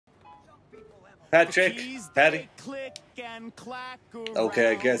Patrick? Patty? Click and clack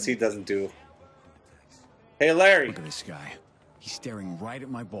Okay, I guess he doesn't do. Hey, Larry. Look at this guy. He's staring right at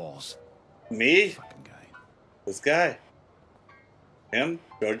my balls. Me? Fucking guy. This guy? Him?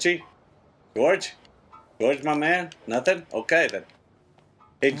 Georgie? George? George, my man? Nothing? Okay, then.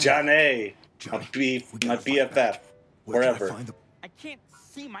 Hey, John A. Johnny, My BFF. Wherever. I can't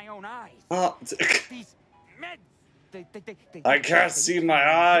see my own eyes. Oh, These meds, they I can't see my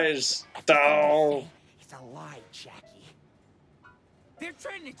eyes. Oh. It's a lie, Jackie. They're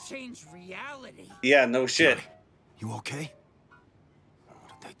trying to change reality. Yeah, no shit. Johnny, you okay?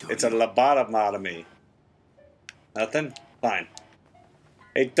 What did they do? It's a lobotomy. Nothing? Fine.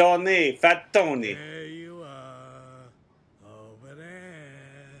 Hey, Tony. Fat Tony. There you are. Over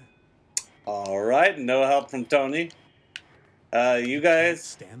there. Alright, no help from Tony. You guys?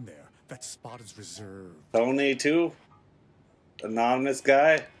 Stand there. That spot is reserved. Tony, too? Anonymous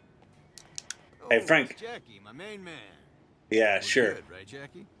guy? Hey, Frank. It's Jackie, my main man. Yeah, We're sure. good, right,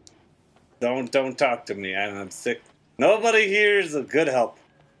 Jackie? Don't talk to me. I'm sick. Nobody here is a good help.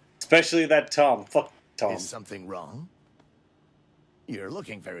 Especially that Tom. Fuck Tom. Is something wrong? You're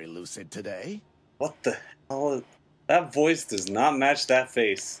looking very lucid today. What the hell? That voice does not match that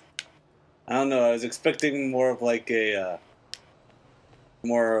face. I don't know. I was expecting more of like a,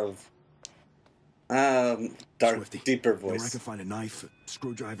 more of, dark, Swifty, deeper you know where I voice. can find a knife, a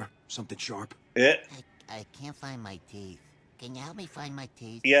screwdriver, something sharp. Yeah, I can't find my teeth. Can you help me find my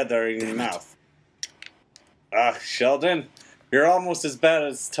teeth? yeah, they're in your Damn it. mouth. Ah, Sheldon, you're almost as bad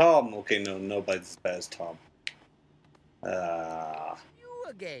as Tom. Okay, no, nobody's as bad as Tom. You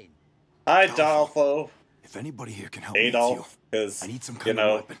again. Hi, Dolfo. If anybody here can help me, Adolf, it's because you. I need some you kind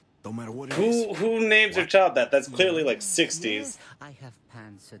know, of weapon, no matter what it is. who names their child that? That's clearly like 60s. Yes, I have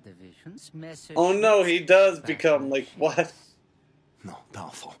Panzer divisions. Message. Oh no, he does become like what? No,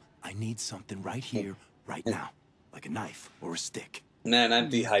 Dolfo. I need something right here, right now. Like a knife or a stick. Man, I'm We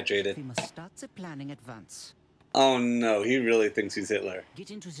dehydrated. must start the planning at once. Oh no, he really thinks he's Hitler.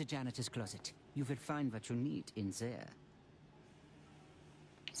 Get into the janitor's closet. You will find what you need in there.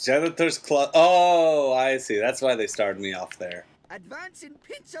 Janitor's club. Oh, I see. That's why they started me off there. Advance in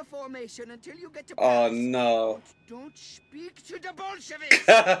pincer formation until you get to Oh Paris. no. Don't speak to the Bolsheviks.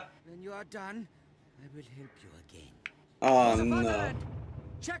 Oh When you are done, I will help you again. no. Fatherland,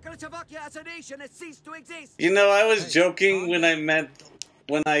 Czechoslovakia as a nation has ceased to exist. You know, I was joking when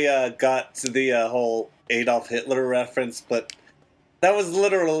I got to the whole Adolf Hitler reference, but that was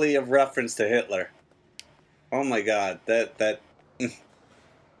literally a reference to Hitler. Oh my god, that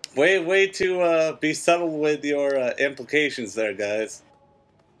way to be subtle with your implications there, guys.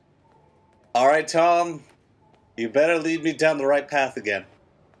 All right, Tom, you better lead me down the right path again.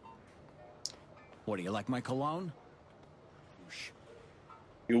 What do you like, my cologne?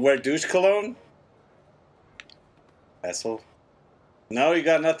 You wear douche cologne? Asshole. No, you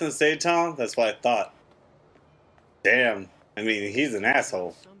got nothing to say, Tom? That's what I thought. Damn. I mean, he's an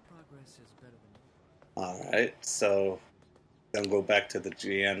asshole. Alright, so then go back to the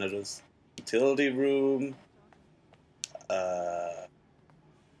janitor's utility room.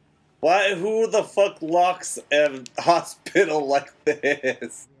 Why? Who the fuck locks a hospital like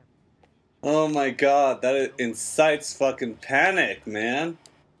this? Oh my god, that incites fucking panic, man.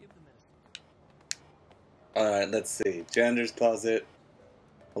 Alright, let's see. Janitor's closet.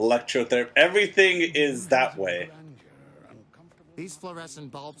 Electrotherapy. Everything is that way. These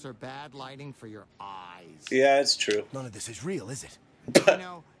fluorescent bulbs are bad lighting for your eyes. Yeah, it's true. None of this is real, is it? You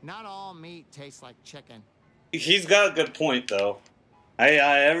know, not all meat tastes like chicken. He's got a good point, though.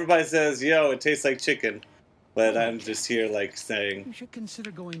 Everybody says, yo, it tastes like chicken. But I'm just here, like, saying... You should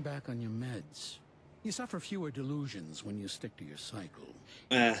consider going back on your meds. You suffer fewer delusions when you stick to your cycle.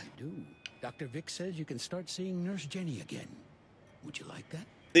 Eh. You do. Dr. Vic says you can start seeing Nurse Jenny again. Would you like that?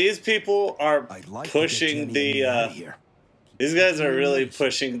 These people are I'd like pushing to get Jenny out of the, here. these guys are really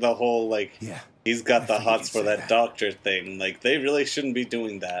pushing the whole, like, Yeah. he's got I the figured hots you'd for say that that. doctor thing. Like, they really shouldn't be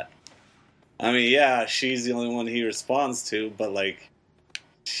doing that. I mean, yeah, she's the only one he responds to, but, like,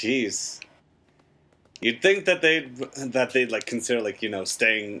 jeez. You'd think that they'd like consider, like, you know,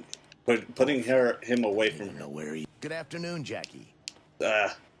 putting him away I from don't know where he... Good afternoon, Jackie.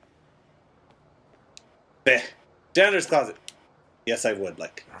 Bleh. Janitor's closet. Yes, I would,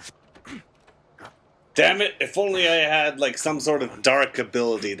 like. Damn it, if only I had, like, some sort of dark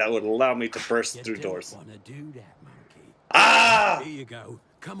ability that would allow me to burst You through don't doors. want to do that, monkey. Ah! Here you go.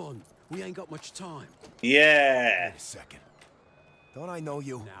 Come on. We ain't got much time. Yeah. Wait a second. Don't I know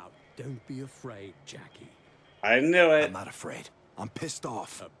you? Now, don't be afraid, Jackie. I knew I'm it. not afraid. I'm pissed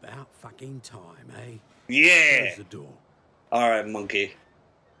off. About fucking time, eh? Yeah. Close the door. Alright, monkey.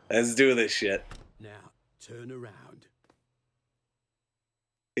 Let's do this shit. Now, turn around.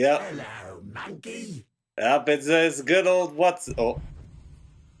 Yep. Hello, monkey. Yep, it's good old good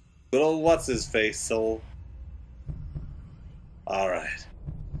old what's his face soul. Alright.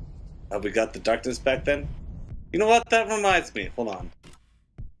 Have we got the darkness back then? You know what? That reminds me. Hold on.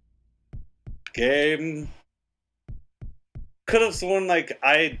 Game. Could have sworn like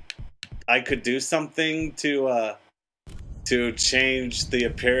I could do something to change the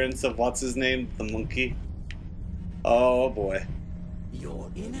appearance of what's his name, the monkey. Oh boy. You're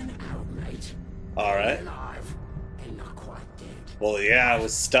in and out, mate. Alright. Alive and not quite dead. Well, yeah, I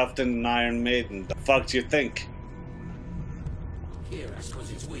was stuffed in an Iron Maiden. The fuck do you think? Here, that's because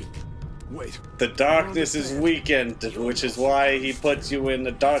it's weak. Wait. The darkness is weakened, which is why he puts you in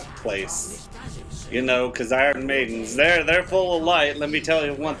a dark place. You know, because Iron Maidens, they're full of light. Let me tell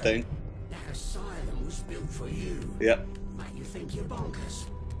you one thing. That asylum was built for you. Yep. Might you think you're bonkers,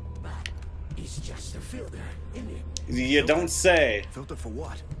 but it's just a filter, isn't it? You don't say. Filter for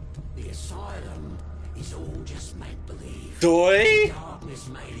what? The asylum is all just make-believe. Doy? Darkness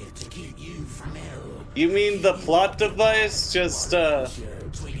made it to keep you from hell. You mean the plot device just,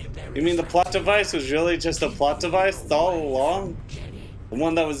 You mean the plot device was really just a plot device all along? The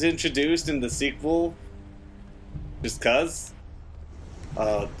one that was introduced in the sequel? Just cuz?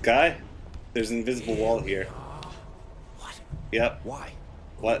 Guy? There's an invisible wall here. What? Yep. Why?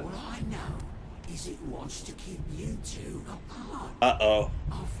 What? All I know is it wants to keep you two apart. Uh-oh.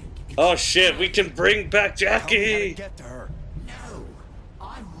 I think it's Oh shit, we can bring back How are we gonna Jackie! get to her? No,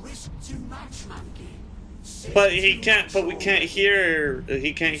 I risked too much, monkey. But he can't, but we can't hear,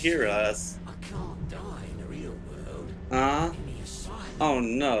 he can't hear us. I can't die in the real world. Huh? In the asylum, Oh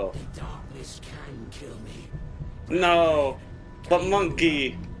no. the darkness can kill me. No. But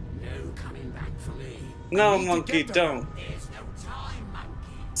monkey. No coming back for me. No, monkey, don't. There's no time, monkey.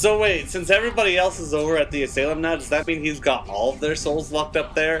 So wait, since everybody else is over at the asylum now, does that mean he's got all of their souls locked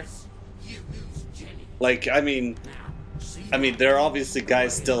up there? You lose Jenny. Like, I mean, there are obviously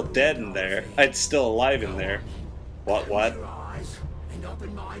guys still dead in there. It's still alive in there. What? Your eyes and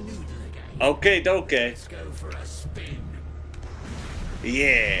open my noodle again. Okay, okay. Let's go for a spin.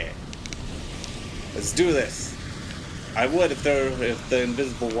 Yeah. Let's do this. I would if the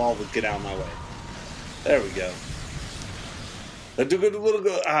invisible wall would get out of my way. There we go.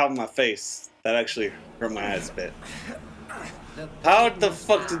 Ow, my face. That actually hurt my eyes a bit. How the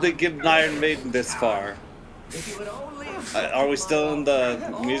fuck did they get an Iron Maiden this far? Are we still in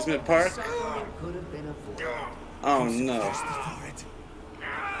the amusement park? Oh no.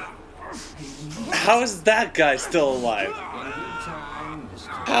 How is that guy still alive?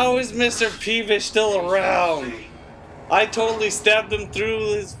 How is Mr. Peevish still around? I totally stabbed him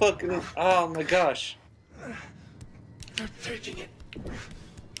through his fucking... Oh my gosh. They're taking it.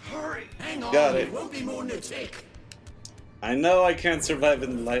 Hurry. Hang on. Got it. Won't be more than a tick. I know I can't survive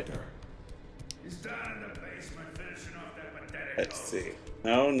in the light. He's down in the basement finishing off that pathetic. Let's see.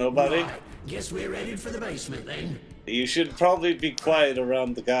 No, nobody? Right. Guess we're headed for the basement then. You should probably be quiet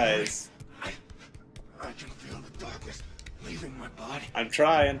around the guys. I can feel the darkness leaving my body. I'm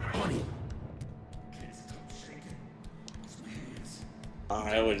trying. Honey.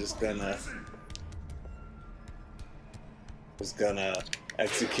 Alright, we're just gonna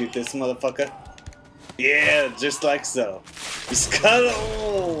execute this motherfucker. Yeah, just like so. Just cut.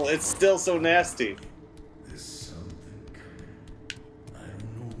 Oh, it's still so nasty.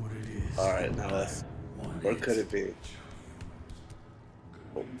 Alright, now let's. Where could it be?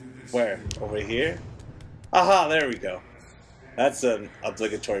 Where? Over here? Aha, there we go. That's an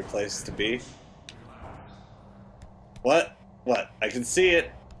obligatory place to be. What? What? I can see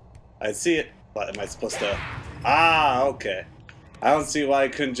it. I see it. What am I supposed to... Ah, okay. I don't see why I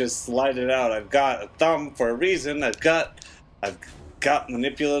couldn't just slide it out. I've got a thumb for a reason. I've got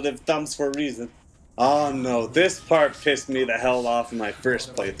manipulative thumbs for a reason. Oh no, this part pissed me the hell off in my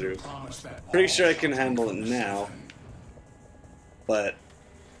first playthrough. Pretty sure I can handle it now. But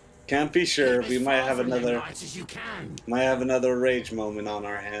can't be sure. We might have another rage moment on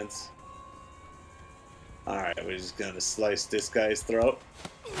our hands. Alright, we're just gonna slice this guy's throat.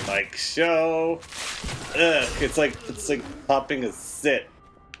 Like so. Ugh, it's like popping a zit.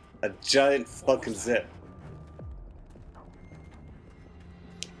 A giant fucking zit.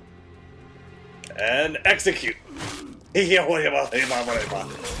 And execute.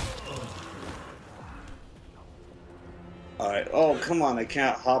 Alright, oh come on, I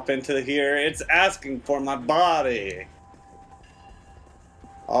can't hop into here. It's asking for my body.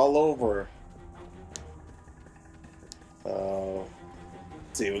 All over. So,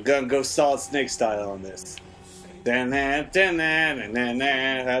 let's see, we're gonna go Solid Snake style on this. That's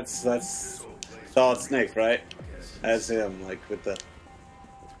Solid Snake, right? As him, like with the...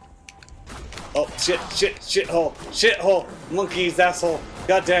 Oh, shithole, monkey's asshole.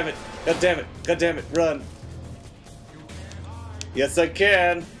 God damn it, run. Yes, I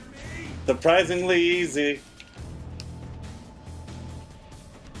can. Surprisingly easy.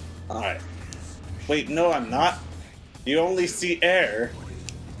 Alright. Wait, no, I'm not. You only see air.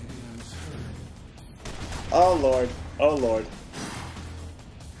 Oh, Lord. Oh, Lord.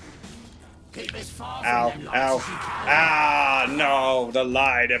 Ow, ow. Ah, no, the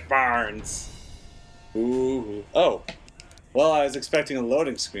light, it burns. Ooh. Oh. Well, I was expecting a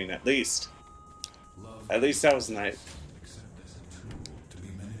loading screen, at least. At least that was nice.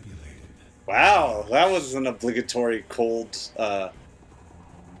 Wow, that was an obligatory cold,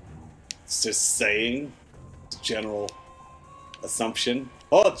 it's just saying. General assumption.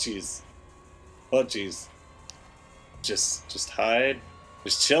 Oh, jeez. Oh, jeez. Just hide.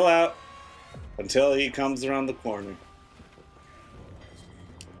 Just chill out until he comes around the corner.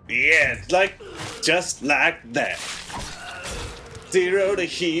 Yeah, just like that. 0 to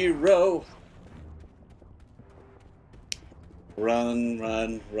hero. Run,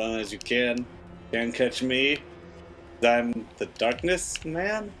 run, run as you can. Can't catch me. I'm the darkness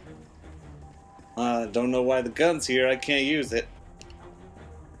man. Don't know why the gun's here. I can't use it.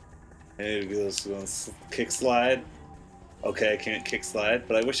 There goes kick slide. Okay, I can't kick slide,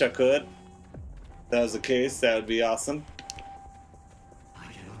 but I wish I could. If that was the case, that would be awesome.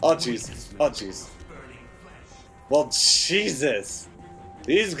 Oh jeez. Oh jeez. Well, Jesus.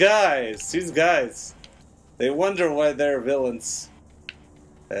 These guys. They wonder why they're villains.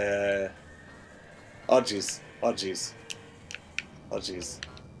 Oh jeez. Oh jeez. Oh jeez.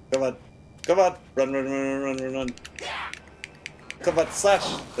 Come on. Come on. Run, run, run, run, run, run. Come on, slash.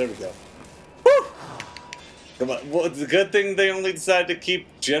 There we go. Woo! Come on. Well, it's a good thing they only decided to keep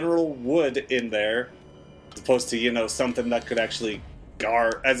General Wood in there. As opposed to, you know, something that could actually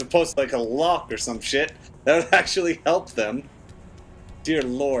guard. As opposed to like a lock or some shit. That would actually help them. Dear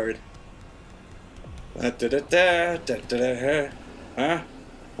Lord. Huh?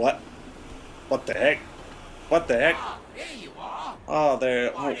 What? What the heck? What the heck? Oh,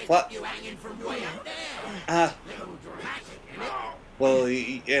 there. Oh, what? Well,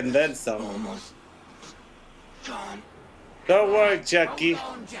 and then some. Don't worry, Jackie.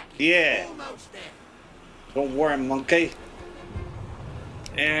 Yeah. Don't worry, monkey.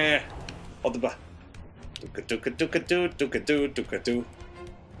 Eh. Hold the bar.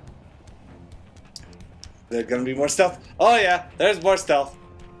 There's gonna be more stealth. Oh yeah, there's more stealth.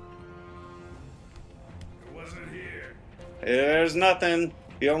 It wasn't here. There's nothing.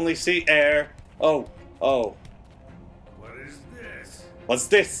 You only see air. Oh, oh. What is this? What's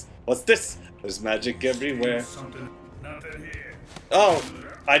this? What's this? There's magic everywhere. Something. Nothing here. Oh,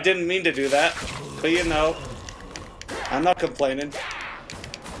 I didn't mean to do that. But you know, I'm not complaining.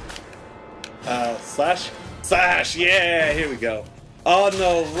 Slash? Slash! Yeah, here we go. Oh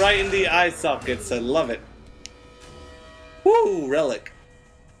no, right in the eye sockets. I love it. Woo, relic.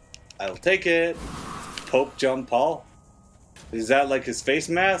 I'll take it. Pope John Paul. Is that like his face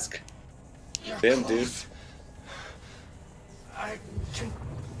mask? Damn, dude. I can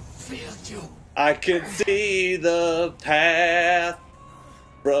feel you. I can see the path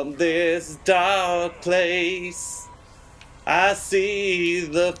from this dark place. I see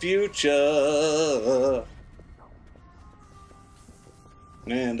the future.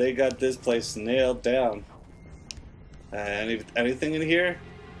 Man, they got this place nailed down. Anything in here?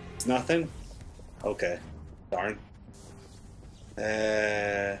 It's nothing? Okay. Darn.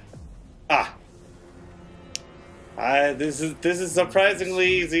 This is surprisingly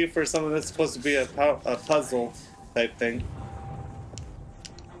easy for something that's supposed to be a puzzle type thing.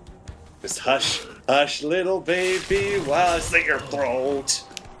 Just hush, hush, little baby, while I slit your throat.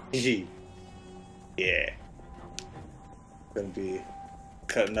 Yeah. Gonna be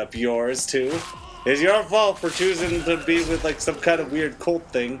cutting up yours too. It's your fault for choosing to be with like some kind of weird cult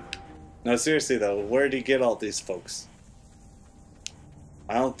thing. No, seriously though, where do you get all these folks?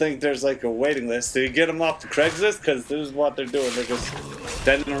 I don't think there's like a waiting list. Do you get them off the Craigslist? Because this is what they're doing. They're just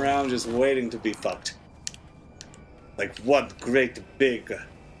standing around just waiting to be fucked. Like what great big...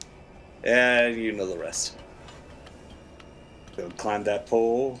 And you know the rest. Gonna climb that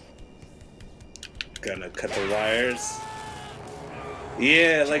pole. Gonna cut the wires.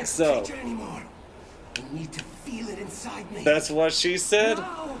 Yeah, like so. I need to feel it inside me. That's what she said?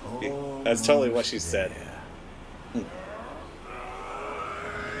 That's totally what she said.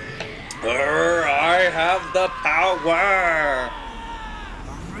 I have the power!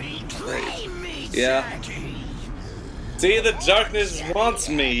 Reclaim me, Yeah. Jackie. See, the darkness wants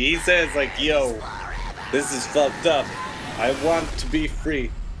me. He says, like, yo, this is fucked up. I want to be free.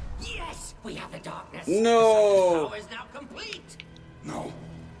 Yes, we have the darkness. No. The power is now complete. No.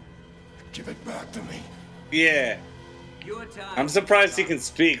 Give it back to me. Yeah. Your time. I'm surprised he can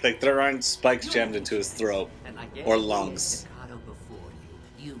speak. Like, there aren't spikes jammed into his throat. And like Or every lungs. staccato before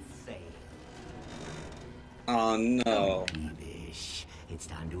you failed. Oh, no. Peevish. It's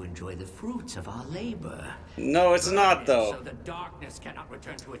time to enjoy the fruits of our labor. No, it's not, though. So the darkness cannot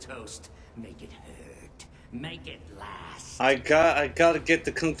return to its host. Make it hurt. Make it last. I gotta get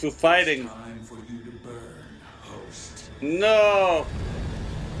the kung fu fighting. Time for you to burn, host. No!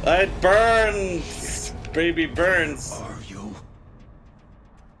 It burns! Baby burns. Are you?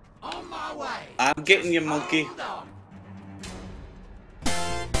 On my way. I'm getting you, monkey. Hold